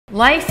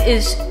Life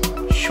is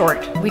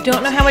short. We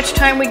don't know how much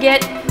time we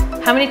get,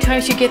 how many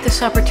times you get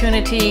this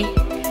opportunity,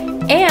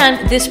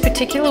 and this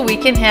particular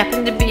weekend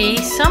happened to be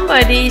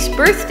somebody's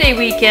birthday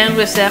weekend.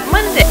 Was that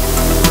Monday?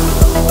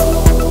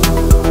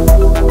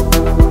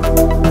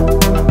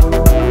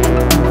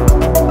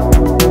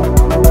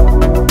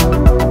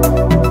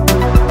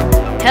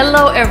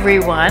 Hello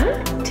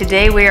everyone.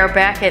 Today we are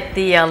back at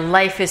the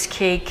Life is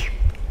Cake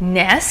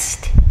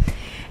nest,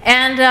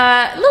 and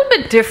a little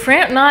bit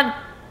different, not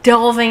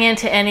delving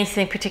into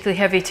anything particularly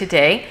heavy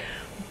today,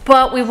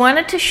 but we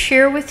wanted to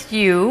share with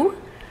you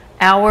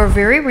our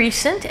very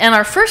recent and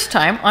our first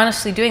time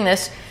honestly doing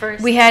this.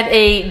 We had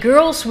a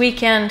girls'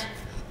 weekend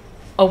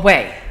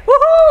away.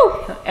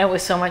 Woohoo! It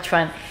was so much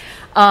fun.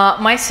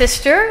 My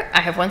sister,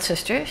 I have one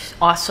sister, she's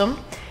awesome,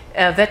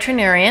 a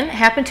veterinarian,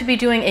 happened to be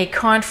doing a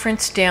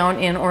conference down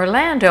in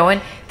Orlando,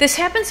 and this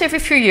happens every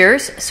few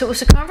years, so it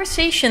was a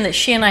conversation that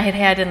she and I had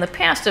had in the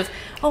past of,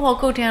 oh, I'll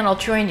go down, I'll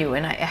join you,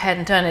 and I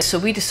hadn't done it. So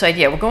we decided,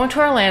 yeah, we're going to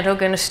Orlando,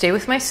 going to stay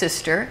with my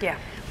sister. Yeah.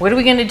 What are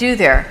we going to do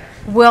there?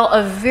 Well,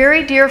 a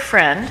very dear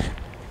friend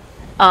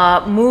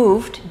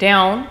moved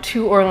down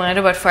to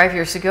Orlando about 5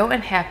 years ago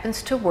and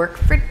happens to work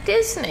for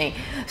Disney.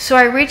 So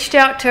I reached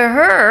out to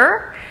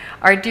her,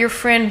 our dear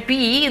friend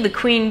Bee, the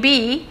Queen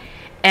Bee,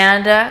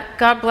 and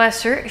God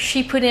bless her,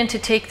 she put in to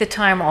take the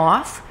time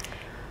off.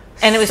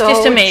 And it was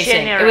just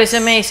amazing. Generous. It was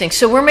amazing.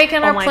 So we're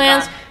making our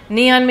plans. God.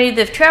 Neon made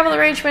the travel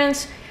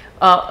arrangements.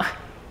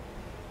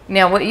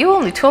 Now, what you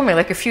only told me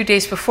like a few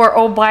days before,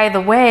 oh, by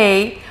the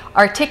way,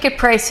 our ticket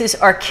prices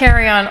are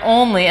carry-on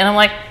only. And I'm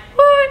like,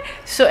 what?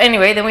 So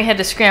anyway, then we had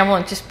to scramble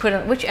and just put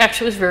in, which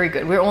actually was very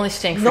good. We were only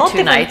staying for 2 nights.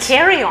 Not even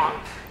carry-on.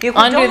 You could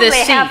under the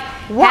seat.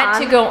 Had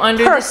to go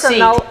under the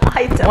seat.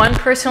 Item. One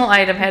personal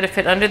item had to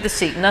fit under the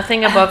seat,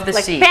 nothing above the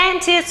seat.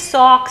 Panties,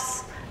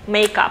 socks,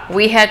 makeup.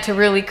 We had to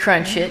really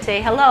crunch it.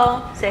 Say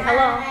hello. Say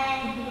hello.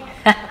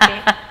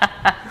 Okay.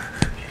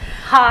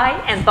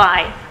 Hi and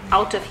bye.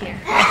 Out of here.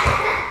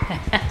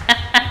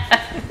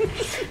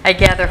 I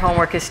gather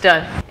homework is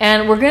done.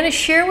 And we're going to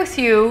share with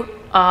you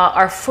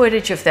our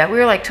footage of that. We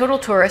were like total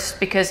tourists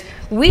because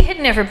we had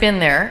never been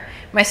there.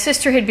 My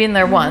sister had been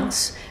there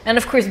once. And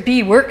of course,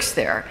 Bee works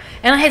there.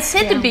 And I had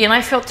said to Bee, and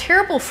I felt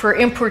terrible for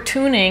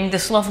importuning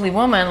this lovely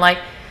woman, like,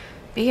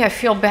 Bee, I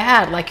feel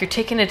bad, like you're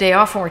taking a day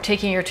off and we're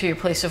taking her to your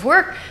place of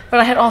work. But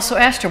I had also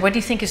asked her, what do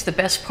you think is the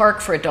best park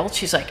for adults?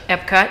 She's like,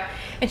 Epcot.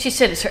 And she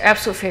said it's her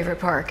absolute favorite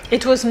park.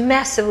 It was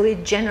massively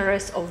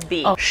generous of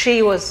Bee. Oh.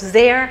 She was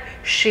there,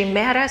 she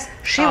met us,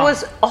 she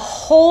was a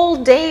whole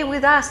day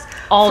with us.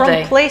 All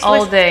day.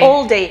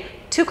 All day.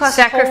 Took us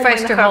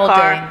sacrificed home in her whole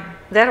car. day.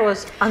 That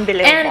was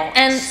unbelievable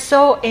and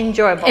so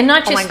enjoyable. And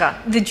not just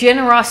the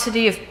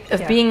generosity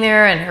of being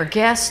there and her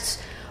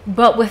guests,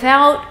 but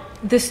without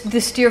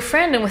this dear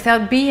friend and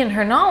without Bee and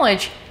her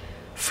knowledge,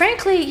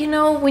 frankly, you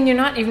know, when you've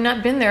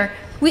not been there,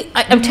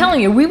 I'm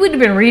telling you, we would have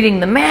been reading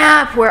the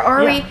map. Where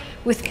are we?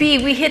 With Bee,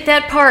 we hit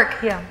that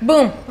park. Yeah.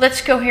 Boom,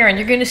 let's go here. And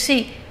you're going to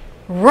see,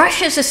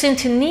 rushes us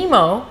into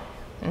Nemo.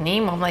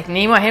 I'm like,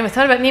 Nemo, I hadn't even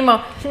thought about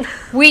Nemo.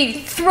 We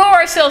throw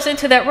ourselves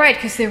into that ride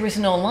because there was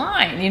no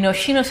line. You know,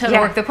 she knows how to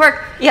work the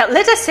park. Yeah,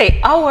 let us say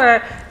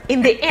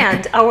in the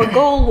end, our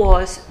goal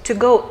was to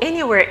go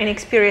anywhere and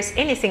experience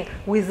anything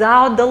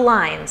without the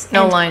lines.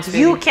 No lines, baby.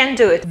 You can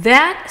do it.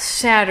 That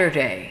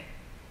Saturday,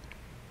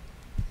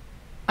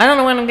 I don't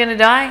know when I'm going to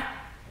die.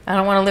 I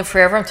don't want to live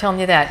forever, I'm telling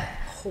you that.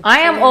 Hopefully I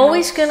am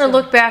always going to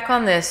look back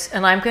on this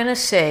and I'm going to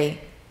say,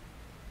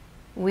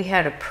 we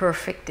had a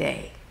perfect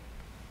day.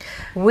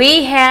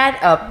 We had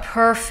a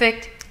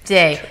perfect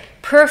day.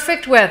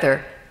 Perfect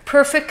weather,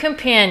 perfect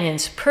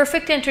companions,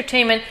 perfect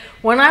entertainment.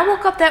 When I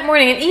woke up that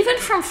morning, and even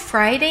from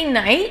Friday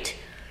night,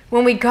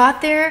 when we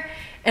got there,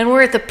 and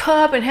we're at the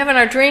pub and having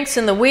our drinks,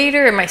 and the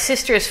waiter, and my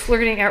sister is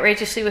flirting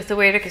outrageously with the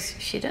waiter, because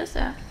she does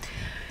that.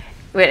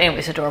 But anyway,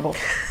 it's adorable.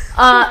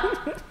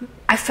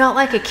 I felt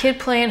like a kid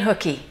playing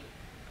hooky.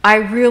 I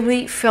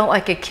really felt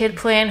like a kid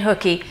playing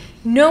hooky.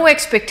 No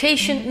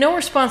expectation, no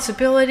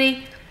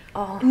responsibility.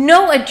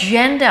 No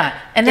agenda.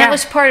 And that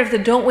was part of the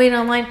don't wait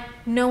online.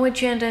 No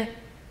agenda,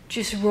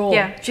 just roll,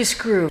 just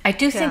groove. I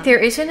do think there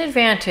is an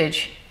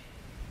advantage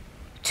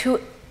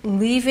to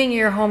leaving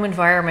your home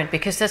environment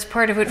because that's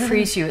part of what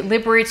frees you. It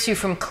liberates you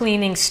from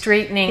cleaning,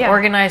 straightening,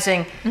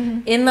 organizing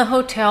in the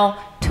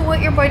hotel to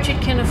what your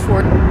budget can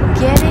afford.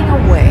 Getting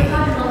away,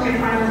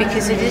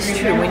 because it is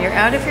true, when you're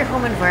out of your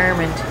home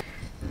environment,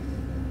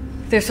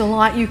 there's a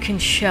lot you can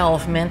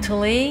shelve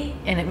mentally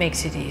and it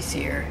makes it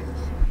easier.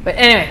 But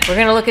anyway, we're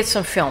going to look at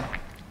some film.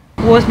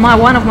 Was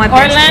one of my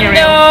best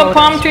Orlando,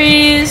 palm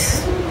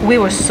trees. We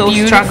were so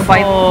struck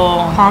by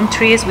palm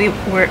trees. We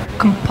were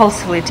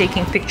compulsively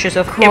taking pictures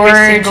of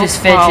every single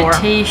flower.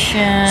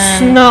 Vegetation.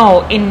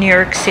 Snow in New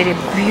York City.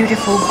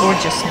 Beautiful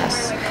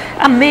gorgeousness.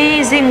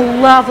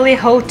 Amazing, lovely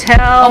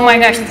hotel. Oh my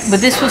gosh!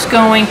 But this was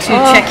going to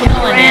check in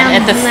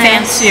at the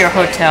fancier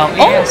hotel.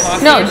 Yes.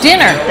 Oh no,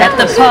 dinner at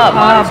the pub.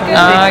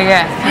 Oh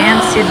yeah,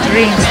 fancy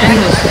drinks. That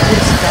was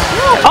good stuff.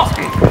 Oh,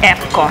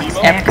 Epcot.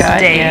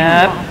 Epcot.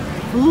 Yep.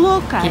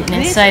 Look at Getting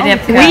this. inside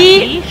Epcot.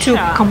 We took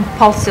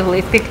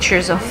compulsively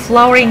pictures of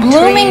flowering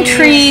Blooming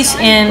trees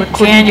in We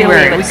couldn't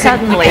January. believe it. We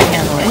Suddenly, couldn't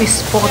handle it. we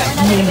spot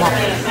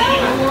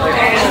Nemo.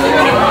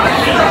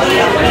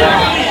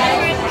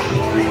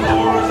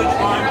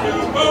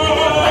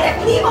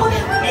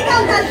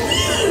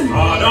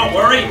 Oh, don't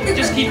worry.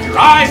 Just keep your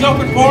eyes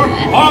open for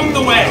him along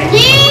the way.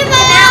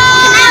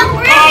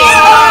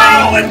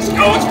 Oh, let's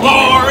go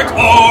explore,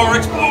 explore,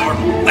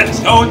 explore. Let's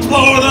go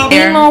explore the...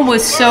 Nemo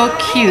was so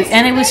cute,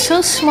 and it was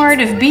so smart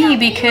of Bee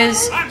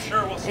because I'm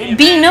sure we'll see you.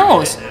 Bee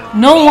knows.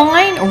 No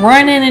line,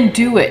 run in and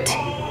do it.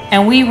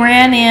 And we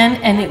ran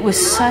in, and it was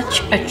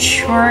such a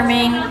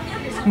charming,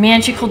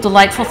 magical,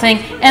 delightful thing.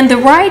 And the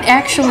ride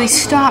actually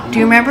stopped. Do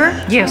you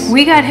remember? Yes.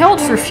 We got held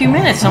for a few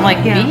minutes. I'm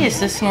like, Yeah. Bee, is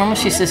this normal?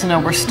 She says, no,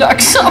 we're stuck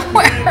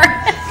somewhere.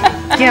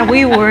 Yeah,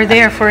 we were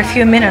there for a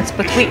few minutes,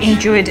 but we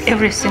enjoyed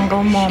every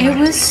single moment. It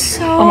was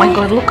so... Oh my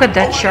God, look at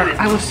that shark.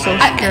 I was so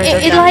scared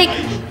of that. Like,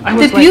 I the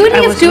was beauty I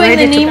of was doing the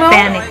ready to Nemo,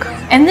 panic.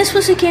 and this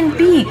was again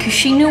Bee, because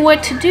she knew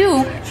what to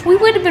do, we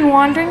would have been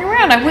wandering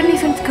around. I wouldn't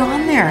even have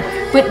gone there.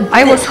 But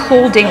I was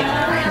holding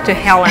to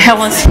Helen.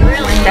 Helen's,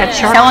 That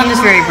shark. Helen is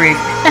very brief.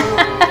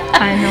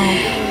 I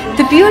know.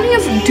 The beauty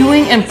of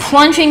doing and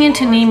plunging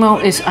into Nemo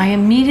is I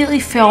immediately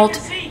felt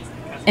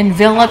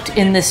enveloped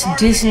in this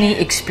Disney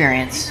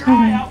experience.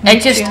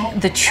 And just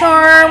the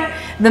charm,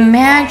 the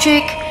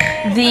magic,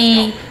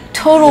 the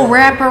total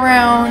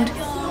wraparound.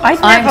 I'd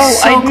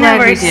glad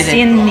never we did it.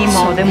 seen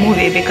Nemo the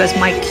movie because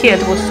my kid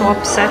was so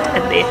upset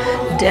at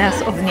the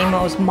death of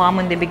Nemo's mom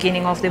in the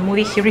beginning of the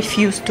movie. He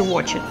refused to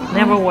watch it.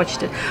 Never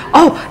watched it.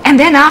 Oh, and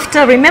then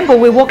after, remember,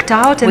 we walked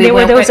out and We there were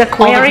went those with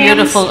all the aquariums.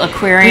 beautiful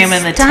aquarium with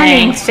and the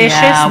stunning tanks. fishes,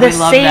 Yeah, the we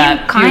love same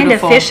that. kind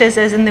Beautiful. of fishes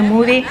as in the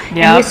movie. And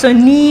we Yep. saw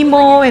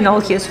Nemo and all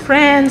his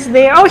friends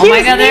there. Oh, Oh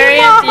my God, there he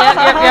is.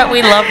 Nemo! Yep,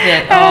 we loved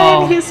it.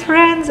 And Oh. his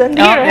friends and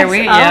Oh, here there is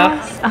we go.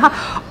 us.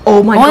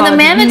 Oh my Oh, God, and the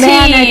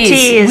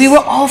manatees. We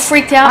were all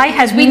freaked out. I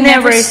had because we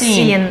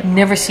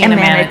never seen a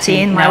manatee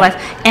in my No. life.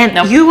 And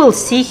Nope. you will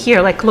see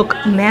here, like, look,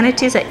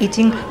 manatees are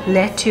eating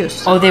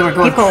lettuce. Oh, they were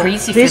going People,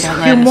 crazy for these that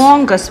lettuce.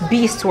 humongous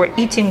beasts were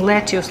eating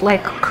lettuce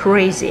like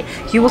crazy.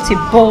 You will see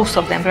both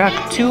of them. There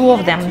are two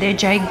of them. They're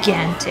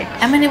gigantic.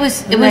 I mean, it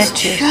was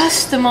Lettuce.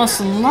 just the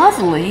most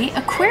lovely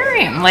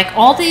aquarium. Like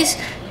all these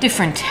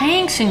different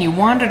tanks, and you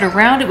wandered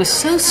around. It was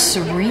so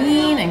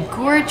serene and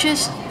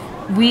gorgeous.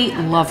 We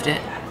loved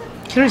it.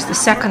 Here is the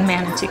second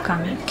manatee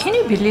coming. Can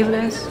you believe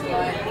this?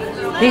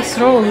 They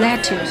throw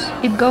lettuce.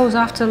 It goes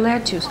after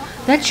lettuce.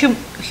 That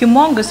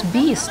humongous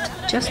beast.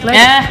 Just look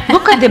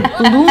at the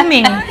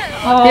blooming.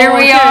 Oh, There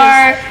we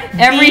are.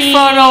 Every bee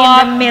photo in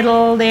op. the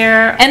middle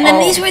there. And then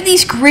Oh. these were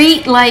these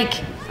great like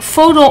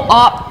photo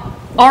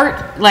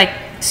art like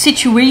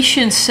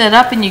situations set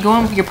up, and you go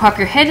and you pop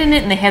your head in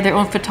it, and they had their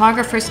own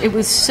photographers. It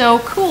was so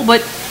cool.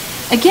 But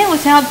again,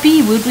 without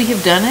Bee, would we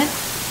have done it?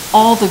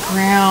 All the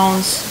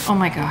grounds. Oh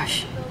my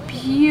gosh,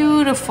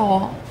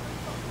 beautiful.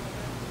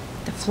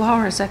 The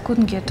flowers, I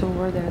couldn't get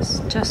over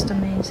this. Just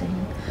amazing.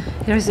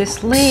 There's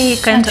this lake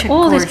Such and a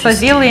all these gorgeous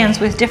pavilions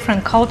with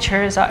different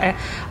cultures.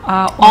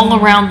 All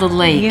around the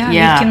lake. Yeah,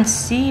 Yeah. you can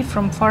see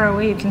from far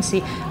away. You can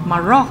see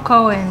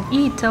Morocco and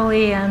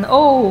Italy and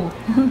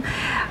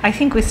I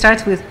think we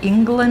start with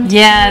England.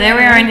 Yeah, there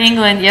we are in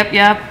England. Yep.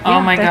 Oh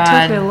my that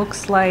God. totally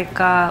looks like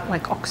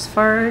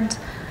Oxford.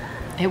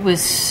 It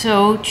was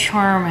so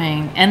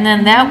charming. And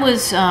then that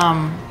was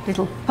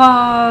Little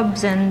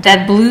pubs and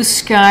that blue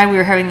sky. We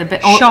were having the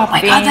oh my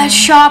Shopping. God, that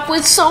shop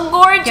was so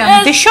gorgeous.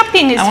 yeah, the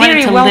shopping is I wanted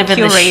very to well live in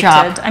the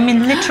shop. curated. I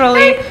mean,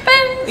 literally,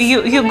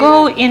 you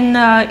go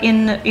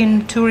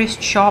in tourist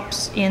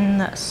shops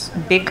in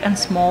big and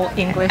small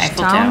English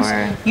Eiffel towns.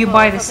 Tower. You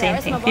buy the same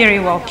thing. Very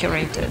well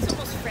curated.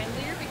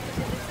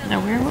 No,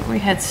 we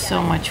had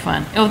so much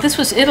fun. Oh, this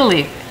was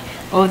Italy.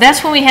 Oh,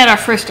 that's when we had our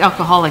first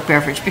alcoholic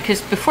beverage,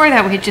 because before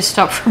that we had just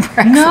stopped for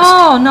breakfast.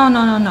 No.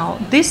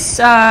 This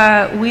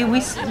Yeah.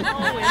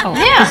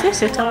 is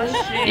this Italy?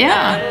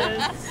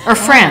 Yeah. Or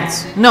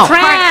France. No.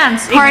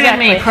 France, Pardon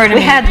me. exactly. Pardon We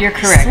me. had You're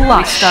correct. We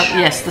slush. stopped.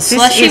 Yes, the This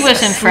slushy is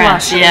was in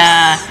France. slushes.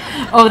 Yeah.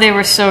 Oh, they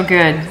were so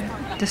good.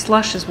 The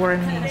slushes were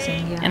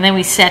amazing. Yeah. And then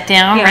we sat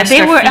down. Yeah, rest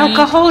they our were feet.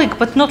 alcoholic,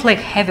 but not like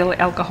heavily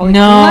alcoholic.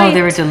 No, Light,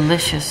 they were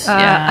delicious.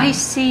 Yeah.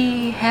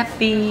 icy,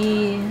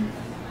 happy.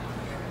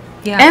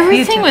 Yeah,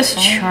 Everything was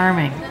beautiful.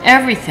 charming.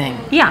 Everything.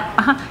 Yeah,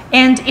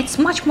 and it's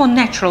much more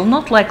natural,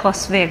 not like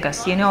Las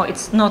Vegas. You know,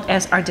 it's not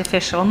as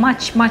artificial.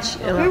 Much.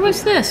 Where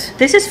was this?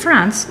 This is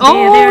France.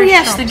 Oh, There are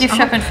yes, the shops. gift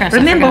shop in France. I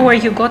Remember forgot. where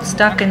you got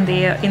stuck in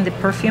the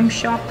perfume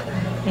shop,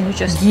 and you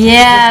just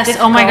Yes, it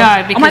was oh my difficult. God,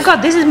 Oh my because-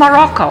 God, this is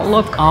Morocco.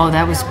 Look. Oh,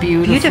 that was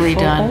beautifully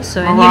Beautiful done. also,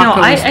 and Morocco you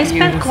know, was I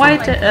spent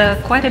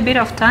beautiful. quite a bit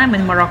of time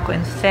in Morocco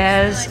and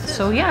Fez,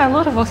 so yeah, a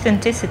lot of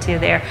authenticity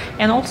there,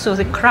 and also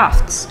the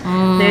crafts.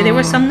 There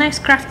were some nice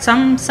crafts.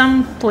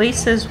 Some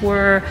places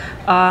were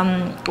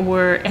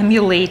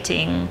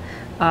emulating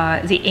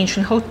the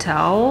ancient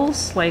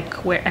hotels, like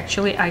where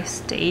actually I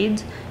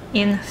stayed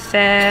in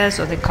Fez,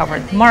 or the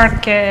covered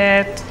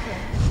market.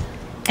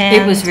 And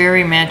It was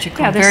very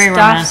magical, yeah, the very stuff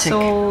romantic.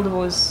 sold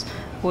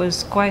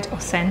was quite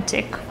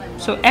authentic.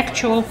 So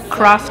actual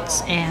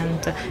crafts and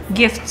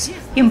gifts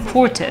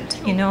imported,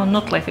 you know,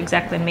 not like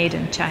exactly made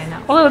in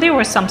China. Although there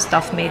was some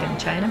stuff made in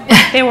China,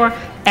 but they were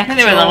actual.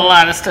 There was a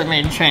lot of stuff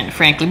made in China,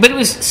 frankly, but it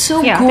was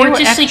so Yeah, they were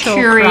gorgeously actual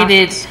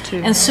curated crafts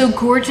too. and so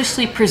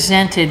gorgeously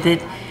presented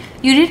that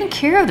you didn't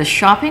care. The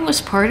shopping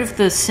was part of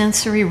the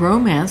sensory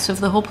romance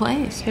of the whole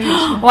place.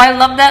 Oh, I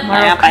love that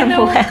lamp. I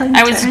know.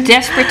 I was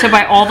desperate to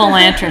buy all the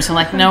lanterns. I'm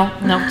like, no,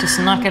 just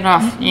knock it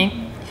off.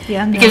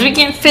 Yeah, no. Because we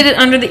can't fit it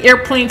under the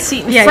airplane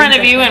seat in front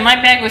of you, and my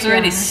bag was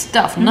already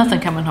stuffed.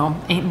 Nothing coming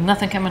home. Ain't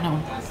nothing coming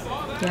home.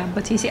 Yeah,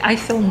 but you see, I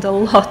filmed a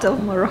lot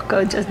of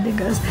Morocco just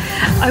because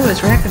I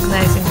was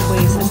recognizing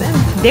places, and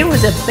there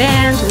was a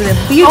band with a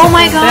beautiful Oh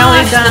my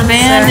belly gosh, dancer. the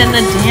band and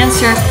the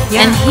dancer,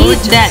 Yeah, and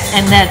gorgeous.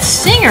 that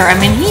singer. I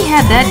mean, he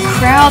had that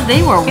crowd.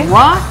 They were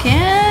rocking.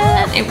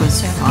 It was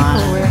People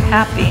fun, were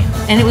happy.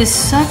 and it was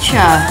such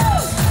a.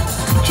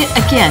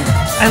 Again,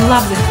 I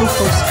love the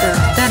fufu skirt.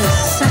 That is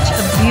such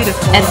a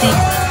beautiful at the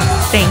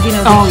thing. You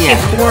know, oh the yeah,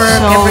 hip work,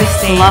 so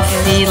everything.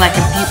 fluffy, like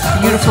a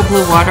beautiful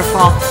blue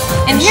waterfall.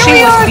 And here She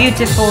we was are.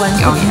 beautiful and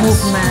Oh, good yes.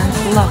 movement.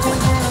 Lovely.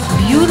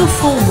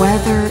 Beautiful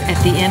weather at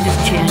the end of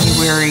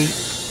January.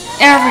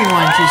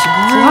 Everyone just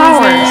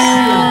Flowers.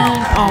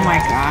 grooving. Oh my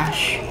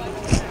gosh.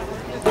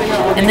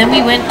 And then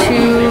we went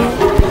to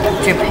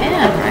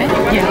Japan, right?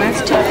 Yeah,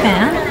 that's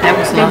Japan. That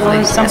was There lovely.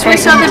 was some That's where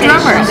we saw the presentation,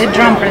 drummers. The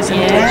drum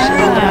presentation.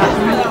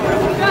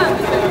 Yeah.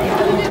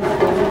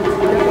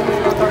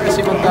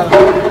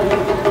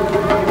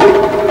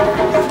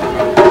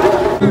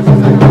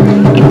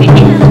 In the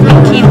end, we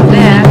came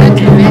back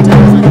and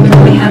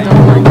we had a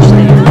lunch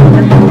there.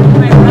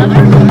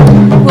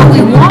 Well,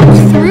 we walked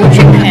through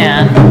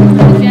Japan,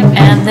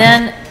 and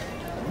then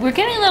we're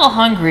getting a little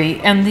hungry,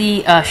 and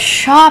the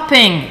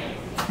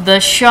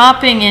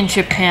shopping in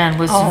Japan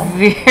was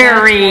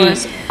very that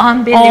was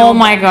unbelievable. Oh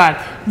my God,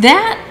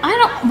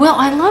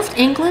 I loved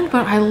England,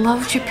 but I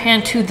loved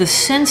Japan too. The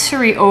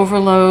sensory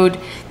overload,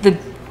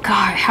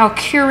 God, how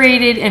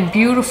curated and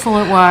beautiful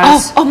it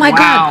was. Oh my Wow.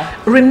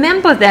 God!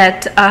 Remember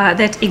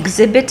that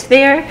exhibit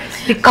there,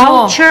 the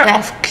culture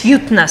of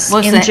cuteness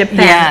in that? Japan.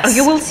 Yes. Oh,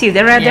 you will see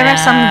there are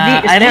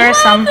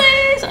some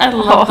These. I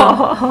love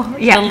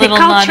them. yeah, the little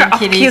culture nodding of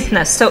kitties.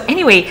 cuteness. So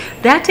anyway,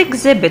 that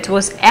exhibit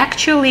was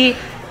actually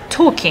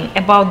talking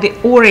about the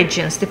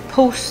origins, the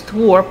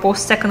post-war,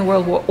 post-Second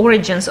World War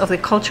origins of the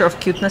culture of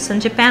cuteness in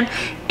Japan,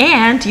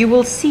 and you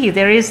will see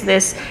there is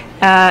this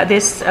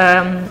beautiful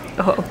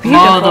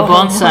the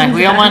bonsai.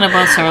 We all want a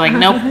bonsai. We're like,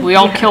 nope. We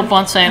all kill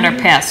bonsai in our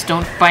past.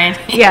 Don't buy any.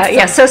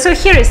 Yeah. So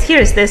here is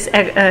this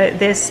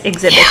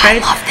exhibit, Yeah,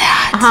 right? I love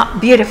that.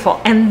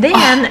 Beautiful. And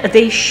then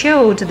they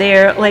showed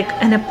there like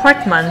an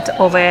apartment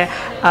of a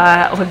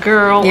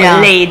girl, Yeah,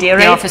 a lady, the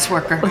right? office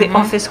worker. The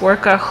office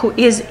worker who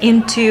is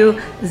into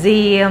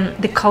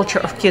the culture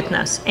of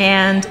cuteness,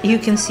 and you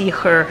can see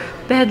her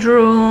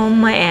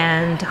bedroom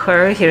and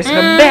here's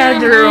her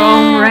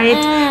bedroom,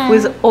 right,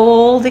 with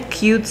all the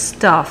cute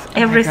stuff,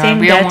 everything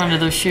we all that wanted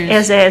those shoes.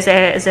 as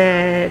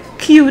a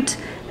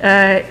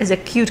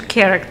cute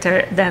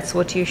character, that's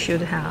what you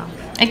should have.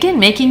 Again,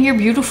 making your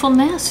beautiful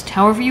nest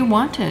however you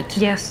want it.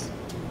 Yes,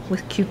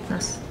 with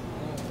cuteness.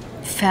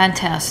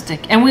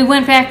 Fantastic. And we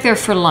went back there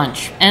for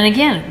lunch. And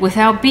again,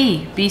 without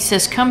B. B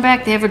says, come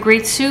back, they have a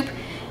great soup.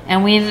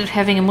 And we ended up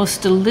having a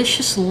most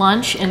delicious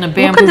lunch in a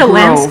bamboo Look at the grove.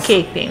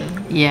 landscaping.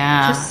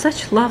 Yeah. Just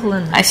such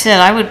loveliness. I said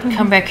I would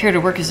come back here to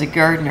work as a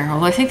gardener,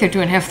 although I think they're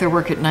doing half their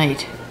work at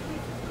night.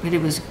 But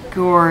it was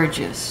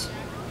gorgeous.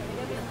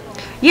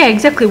 Yeah,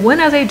 exactly. When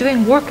are they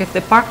doing work? If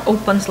the park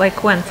opens,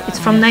 like when? It's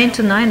from 9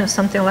 to 9 or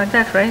something like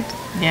that, right?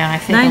 Yeah, I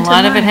think 9 a to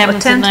lot of it 9 or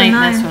happens 10 at to night.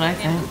 9. That's what I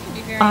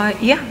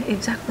think. Yeah,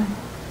 exactly.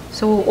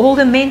 So all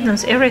the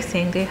maintenance,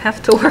 everything, they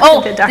have to work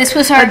Oh, in the dark. this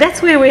was our. But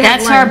that's where we had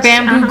That's our lunch.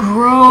 bamboo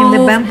grove. In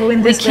the bamboo.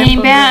 In this we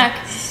came bamboo back,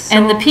 grove.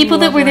 and the So people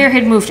that were lovely. there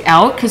had moved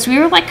out because we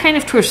were like kind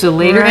of towards the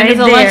later end Right of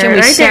the lunch, and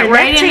we there, right sat there,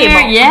 right that in there.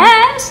 table.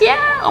 Yes,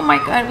 yeah. Oh my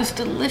God, it was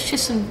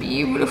delicious and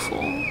beautiful.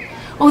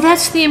 Oh,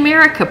 that's the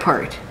America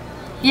part.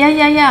 Yeah.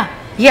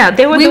 Yeah,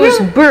 there were We those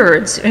were-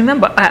 birds.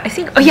 Remember? I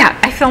think. Oh yeah,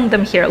 I filmed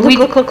them here.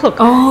 Look.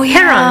 Oh yeah.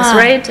 Herons,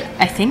 right?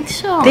 I think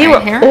so. They right? were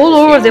Herons? all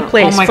over the Yeah.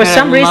 place. Oh my For God,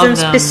 some I love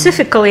reason, them.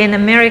 specifically in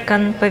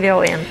American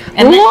Pavilion.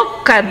 And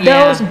Look at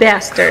those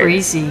bastards.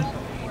 Crazy.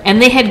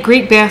 And they had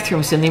great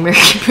bathrooms in the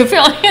American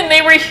Pavilion.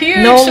 They were huge.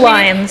 No I mean,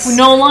 lines.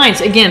 No lines.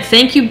 Again,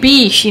 thank you,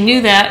 B. She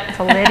knew that.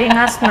 For letting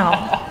us know.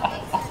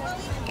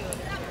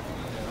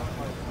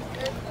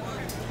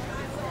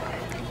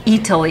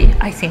 Italy,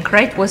 I think,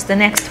 right, was the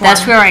next one.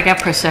 That's where I got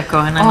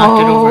Prosecco and I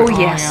knocked it over. Oh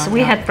yes, yeah,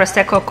 we yeah. had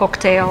Prosecco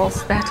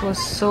cocktails. That was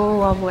so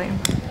lovely.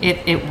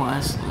 It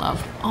was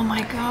love. Oh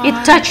my God.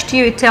 It touched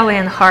your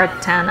Italian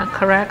heart, Tanna,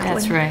 correctly.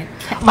 That's right.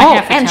 Oh,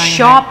 and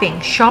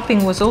shopping.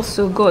 Shopping was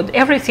also good.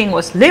 Everything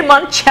was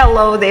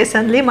limoncello this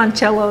and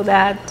limoncello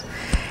that.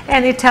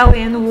 And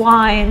Italian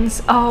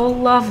wines. Oh,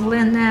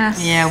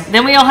 loveliness. Yeah.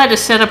 Then we all had to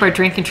set up our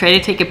drink and try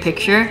to take a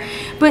picture.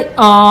 But,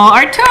 oh,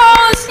 our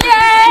toes!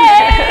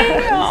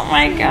 Yay! Oh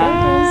my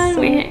God.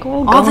 So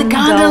cool. All the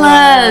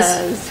gondolas.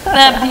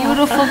 The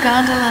beautiful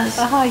gondolas.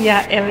 Oh,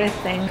 yeah,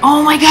 everything.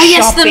 Oh my God,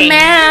 yes, the Shopping.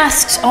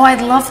 masks. Oh, I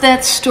love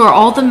that store.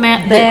 All the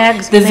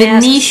Bags, the masks,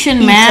 Venetian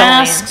Italian.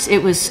 masks.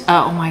 It was,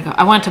 oh my God.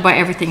 I wanted to buy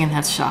everything in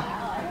that shop.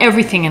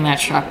 Everything in that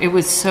shop. It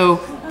was so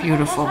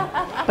beautiful.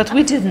 But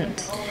we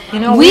didn't. You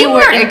know, We were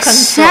were in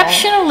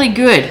exceptionally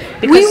good.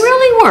 We Because-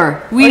 really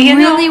were. We Well, you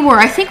know- really were.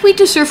 I think we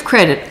deserve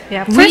credit.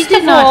 Yeah. We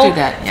did not do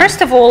that. Yeah.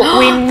 First of all,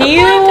 we The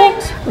knew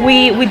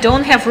plantings. we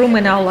don't have room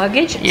in our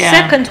luggage. Yeah.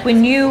 Second, we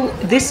knew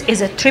this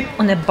is a trip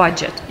on a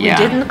budget. Yeah.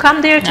 We didn't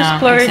come there to No,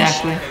 splurge.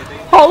 exactly.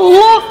 Oh,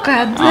 look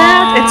at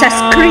that! It's a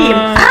scream.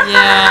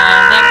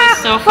 Yeah, that was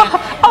so fun.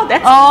 Oh,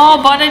 that's Oh,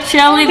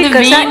 Botticelli, the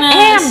because Venus. I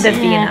am the Yeah.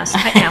 Venus.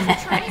 I am.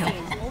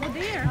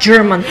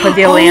 German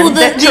pavilion. Oh,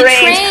 the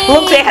train.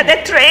 Look, they had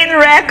a train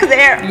wreck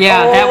there.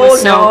 Yeah, oh, that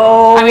was so.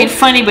 No. I mean,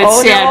 funny but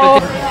Oh, sad. no.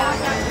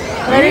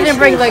 But They didn't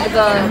bring like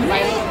the.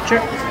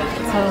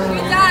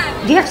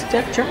 Yes,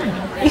 that's Germany.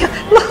 Yeah,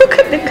 look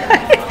at the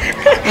guy.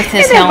 with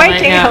his And a helmet.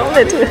 Viking Yeah.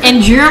 helmet.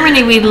 In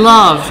Germany, we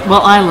loved.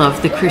 Well, I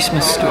loved the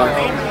Christmas store.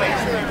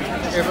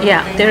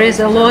 Yeah, there is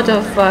a lot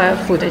of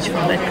footage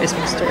from that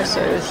Christmas store. So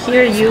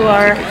here you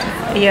are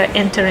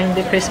entering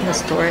the Christmas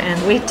store, and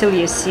wait till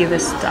you see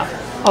this stuff.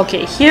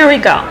 Okay, here we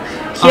go.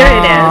 Here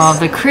it Oh, is.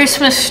 the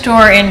Christmas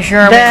store in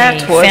Germany.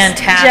 That was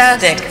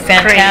fantastic, just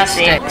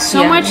fantastic. crazy.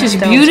 So Yeah, much is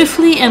that was-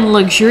 beautifully and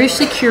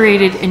luxuriously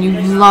curated, and you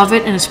love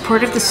it, and it's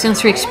part of the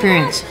sensory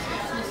experience.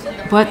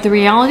 But the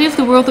reality of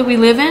the world that we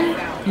live in,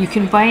 you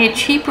can buy it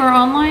cheaper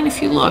online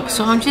if you look.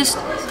 So I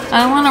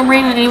don't want to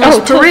rain on anyone's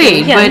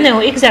parade, Yeah, but no,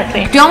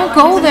 exactly. don't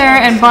go there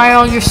and buy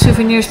all your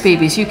souvenirs,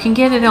 babies. You can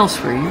get it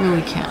elsewhere. You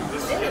really can.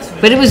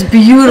 But it was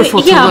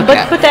beautiful to Yeah, look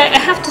at. but I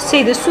have to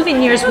say the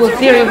souvenirs were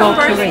very well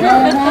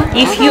curated.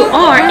 If you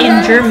are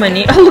in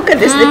Germany, oh look at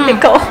this, the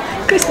pickle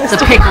Christmas The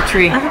tree. pickle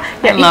tree. Yeah,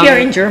 I if love you're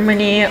it. in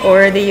Germany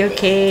or the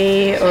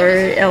UK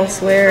or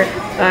elsewhere,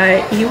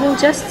 you will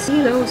just see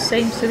those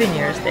same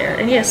souvenirs there.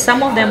 And yes,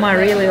 some of them are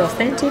really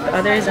authentic,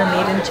 others are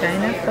made in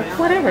China, but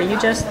whatever, you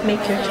just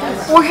make your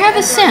choice. Or have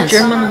a sense.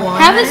 German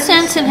Have a wines.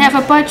 sense and have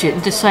a budget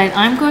and decide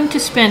I'm going to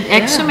spend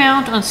X Yeah.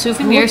 amount on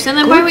souvenirs and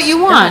then Good buy what you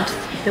stuff. want.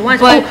 The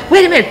ones, But- oh,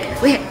 wait a minute,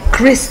 wait,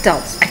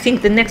 crystals. I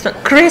think the next one,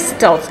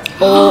 crystals.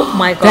 Oh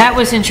my God. That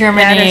was in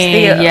Germany. That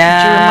is the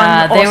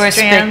yeah, German, they were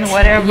Austrian,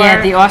 whatever.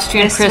 Yeah, the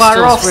Austrian The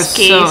crystals were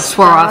so Swarovskis.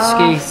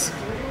 Swarovskis.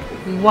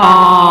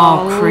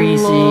 Wow. Oh,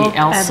 crazy, look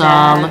Elsa! at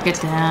that. Look at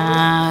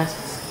that.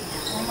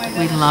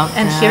 We love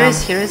And that.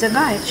 here is a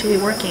guy actually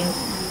working.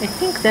 I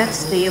think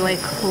that's the like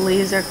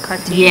laser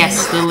cutting.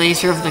 Yes, the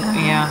laser of the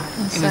yeah.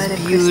 It inside a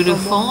was crystal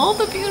beautiful. ball. All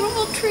the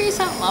beautiful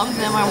trees. I love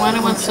them. I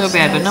wanted one so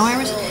bad, but no, I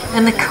was.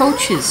 And the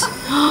coaches.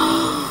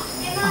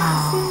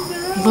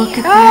 Oh, look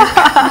at that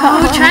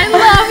coach! I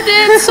loved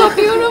it. It's so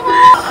beautiful.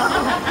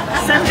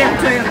 Send them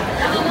to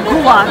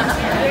Gulag.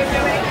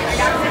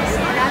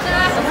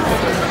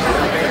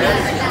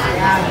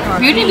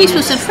 Beauty and the Beast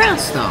was in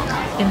France, though.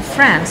 In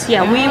France,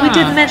 yeah, we Ah.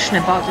 did mention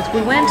about it.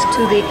 We went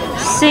to the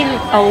sing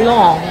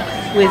along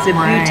with the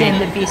Beauty and Right.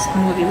 the Beast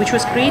movie, which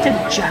was created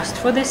just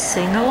for this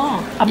sing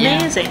along.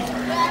 Amazing,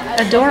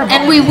 adorable.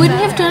 And we wouldn't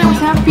have done it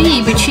without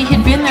Bee, but she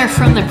had been there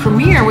from the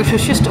premiere, which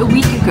was just a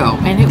week ago,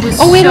 and it was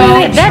Oh wait, so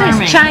wait! That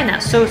charming. is China.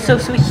 So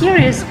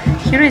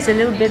here is a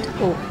little bit.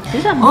 Oh,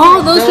 these are more Oh,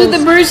 of those were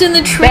the birds in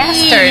the tree.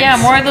 bastards. Yeah,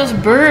 more of those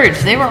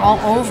birds. They were all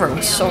over. It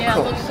was so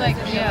cool. Looks like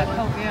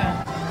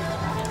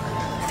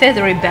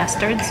feathery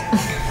bastards.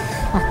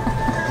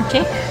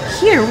 Okay,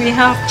 here we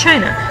have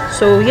China.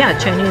 So yeah,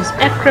 Chinese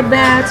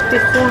acrobats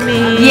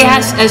performing.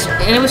 Yes,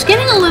 and it was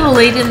getting a little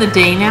late in the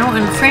day now,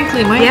 and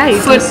frankly, my Yeah, you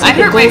can foot. see I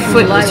the hurt my golden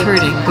foot was light.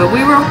 hurting, but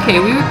we were okay.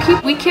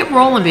 We kept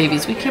rolling,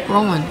 babies. We kept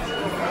rolling.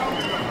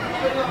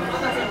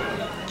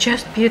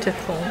 Just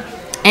beautiful.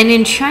 And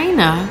in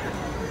China,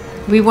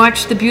 we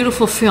watched the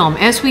beautiful film,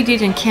 as we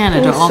did in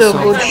Canada Also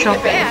also. good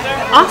shopping.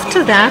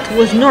 After that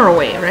was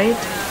Norway, right?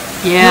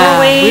 Yeah,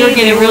 Norway, we were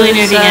getting there really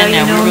near was, the end now.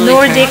 you We know, were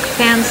really Nordic trying.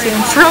 fancy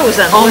and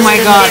Frozen. Oh was my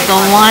God, big-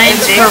 the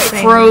lines big for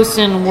thing.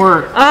 Frozen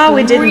were. Oh,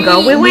 we didn't go.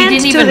 We went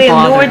didn't to even the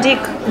bother.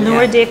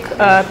 Nordic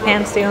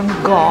Pantheon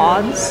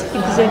Gods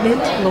exhibit.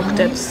 Looked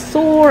at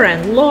Thor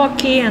and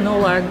Loki and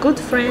all our good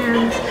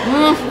friends,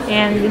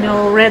 and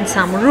read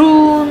some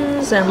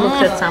runes and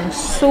looked at some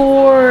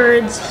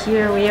swords.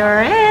 Here we are,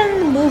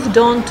 and moved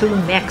on to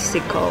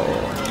Mexico.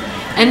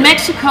 And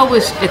Mexico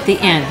was at the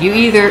end.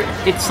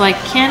 It's like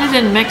Canada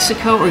and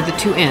Mexico are the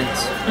two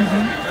ends.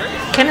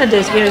 Canada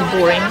is very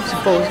boring,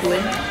 supposedly.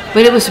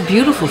 But it was a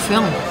beautiful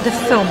film. The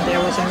film there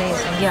was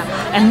amazing, yeah.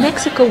 And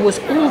Mexico was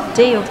all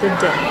Day of the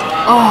Dead.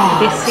 Oh,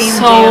 The theme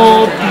so Day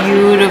of the Dead.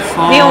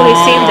 beautiful. The only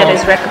theme that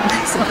is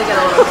recognizable.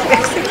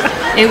 Mexico.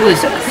 It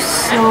was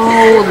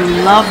so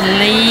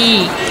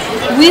lovely.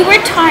 We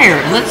were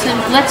tired.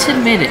 Let's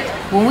admit it.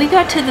 When we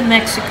got to the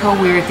Mexico,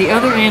 we were at the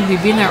other end.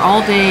 We'd been there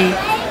all day.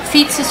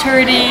 Feet is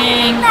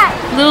hurting,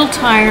 a little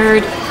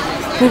tired.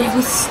 but it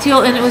was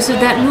still, and it was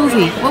that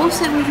movie. What was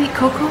that movie?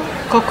 Coco?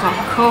 Coco.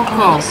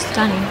 Coco.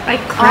 Stunning. I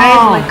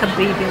cried like a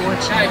baby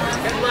watching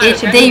it.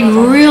 They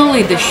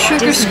really, the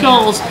sugar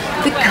skulls,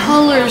 the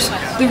colors,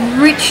 the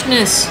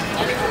richness.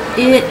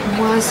 It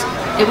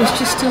was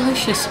just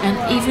delicious. And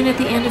even at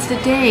the end of the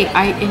day,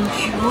 I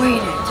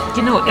enjoyed it.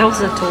 You know,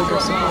 Elsa told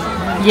us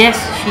about it.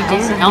 Yes, she did.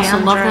 Elsa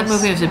Elsa loved that Andress.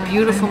 movie. It was a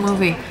beautiful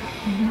movie.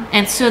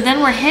 And so then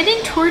we're heading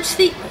towards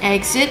the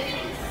exit.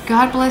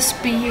 God bless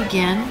B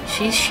again.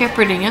 She's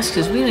shepherding us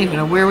because we don't even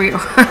know where we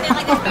are.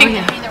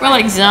 We're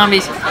like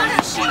zombies.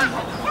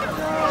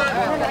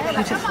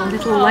 Beautiful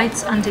little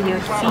lights under your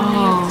feet.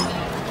 Oh.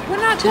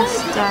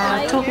 Just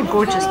total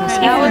gorgeousness.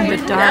 Even in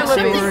the dark,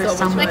 there were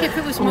some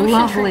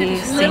lovely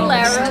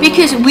things.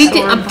 Because we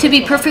did, to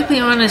be perfectly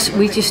honest,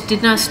 we just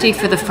did not stay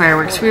for the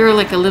fireworks. We were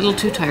like a little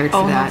too tired for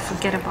Oh no, that.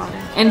 forget about it.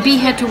 And B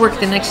had to work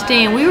the next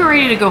day, and we were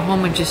ready to go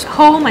home and just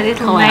Home, a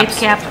little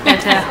collapse. nightcap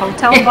at a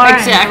hotel bar.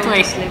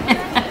 Exactly. And go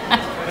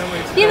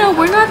to sleep. You know,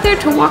 we're not there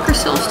to walk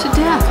ourselves to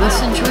death.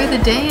 Let's enjoy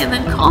the day and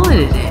then call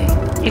it a day.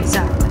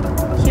 Exactly.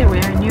 Here we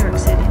are in New York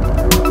City.